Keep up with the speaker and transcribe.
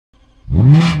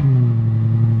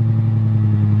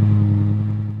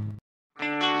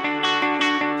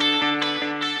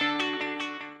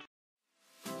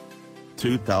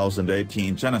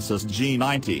2018 Genesis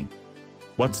G90.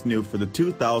 What's new for the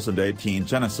 2018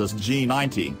 Genesis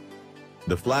G90?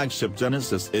 The flagship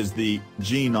Genesis is the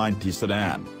G90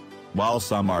 sedan. While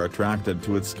some are attracted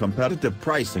to its competitive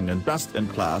pricing and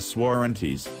best-in-class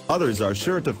warranties, others are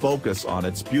sure to focus on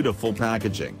its beautiful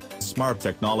packaging, smart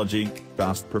technology,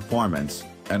 fast performance,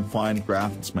 and fine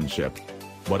craftsmanship.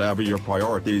 Whatever your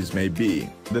priorities may be,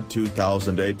 the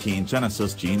 2018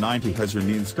 Genesis G90 has your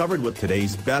needs covered with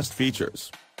today's best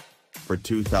features. For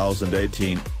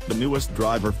 2018, the newest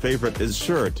driver favorite is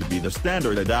sure to be the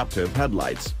standard adaptive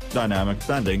headlights, dynamic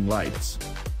bending lights.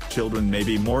 Children may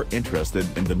be more interested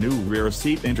in the new rear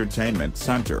seat entertainment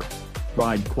center.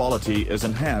 Ride quality is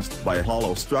enhanced by a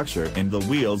hollow structure in the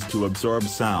wheels to absorb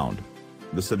sound.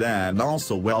 The sedan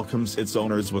also welcomes its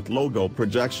owners with logo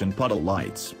projection puddle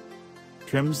lights.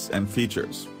 Trims and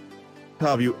features.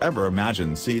 Have you ever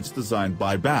imagined seats designed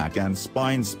by back and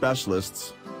spine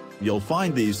specialists? You'll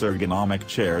find these ergonomic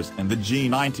chairs in the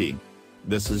G90.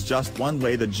 This is just one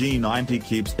way the G90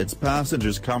 keeps its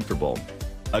passengers comfortable.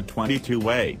 A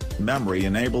 22-way,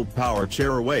 memory-enabled power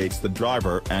chair awaits the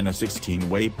driver, and a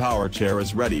 16-way power chair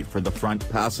is ready for the front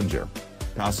passenger.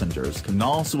 Passengers can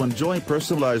also enjoy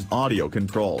personalized audio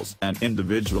controls and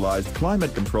individualized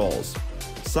climate controls.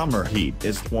 Summer heat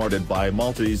is thwarted by a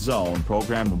multi-zone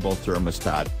programmable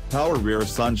thermostat, power rear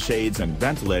sunshades and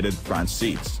ventilated front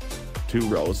seats. 2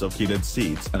 rows of heated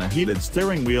seats and a heated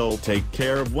steering wheel take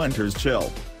care of winter's chill.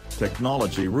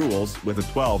 Technology rules with a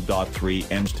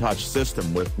 12.3-inch touch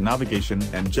system with navigation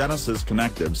and Genesis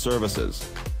Connective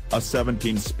Services. A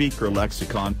 17-speaker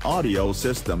Lexicon audio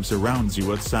system surrounds you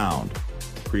with sound,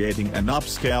 creating an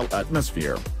upscale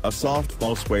atmosphere. A soft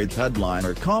faux-suede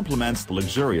headliner complements the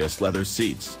luxurious leather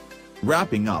seats.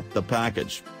 Wrapping up the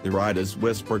package, the ride is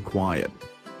whisper quiet.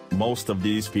 Most of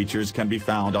these features can be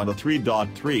found on the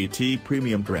 3.3T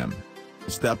Premium trim.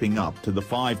 Stepping up to the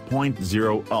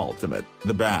 5.0 Ultimate,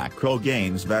 the back row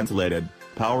gains ventilated,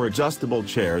 power-adjustable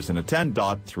chairs and a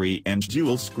 10.3-inch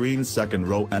dual-screen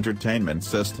second-row entertainment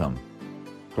system.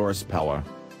 Horsepower.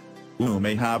 You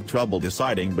may have trouble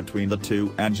deciding between the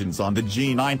two engines on the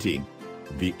G90.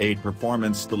 V8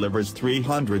 performance delivers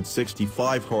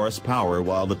 365 horsepower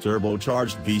while the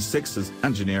turbocharged V6's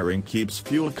engineering keeps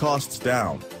fuel costs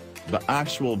down. The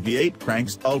actual V8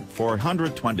 cranks out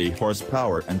 420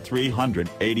 horsepower and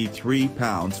 383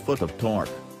 pounds-foot of torque.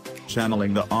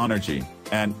 Channeling the energy,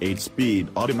 an 8-speed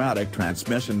automatic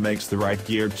transmission makes the right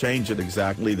gear change at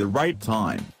exactly the right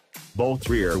time. Both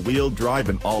rear-wheel drive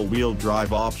and all-wheel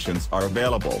drive options are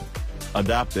available.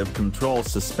 Adaptive Control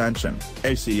Suspension,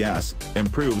 ACS,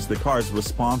 improves the car's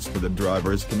response to the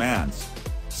driver's commands.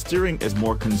 Steering is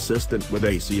more consistent with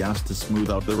ACS to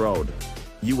smooth out the road.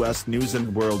 U.S. News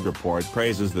 & World Report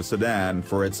praises the sedan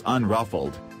for its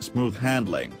unruffled, smooth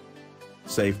handling.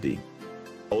 Safety.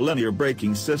 A linear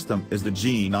braking system is the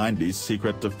G90's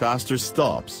secret to faster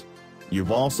stops.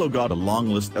 You've also got a long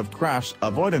list of crash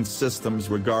avoidance systems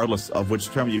regardless of which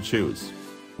trim you choose.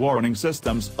 Warning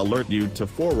systems alert you to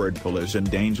forward collision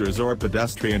dangers or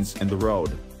pedestrians in the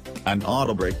road. An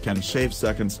auto brake can shave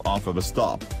seconds off of a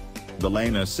stop. The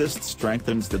lane assist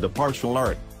strengthens the departure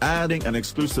alert, adding an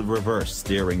exclusive reverse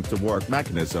steering to work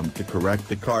mechanism to correct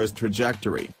the car's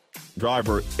trajectory.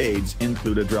 Driver aids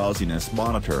include a drowsiness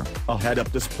monitor, a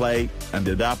head-up display, and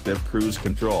adaptive cruise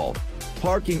control.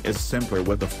 Parking is simpler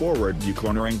with a forward view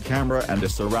cornering camera and a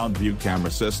surround view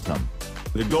camera system.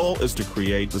 The goal is to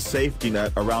create a safety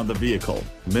net around the vehicle,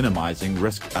 minimizing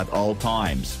risk at all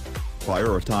times.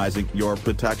 Prioritizing your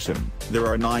protection, there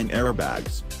are 9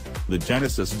 airbags. The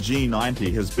Genesis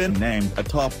G90 has been named a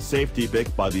top safety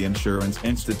pick by the Insurance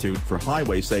Institute for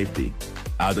Highway Safety.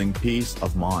 Adding peace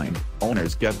of mind,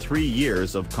 owners get 3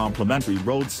 years of complimentary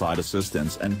roadside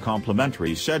assistance and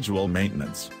complimentary schedule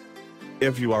maintenance.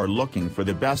 If you are looking for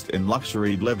the best in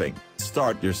luxury living,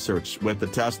 start your search with the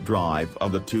test drive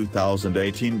of the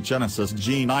 2018 Genesis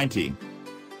G90.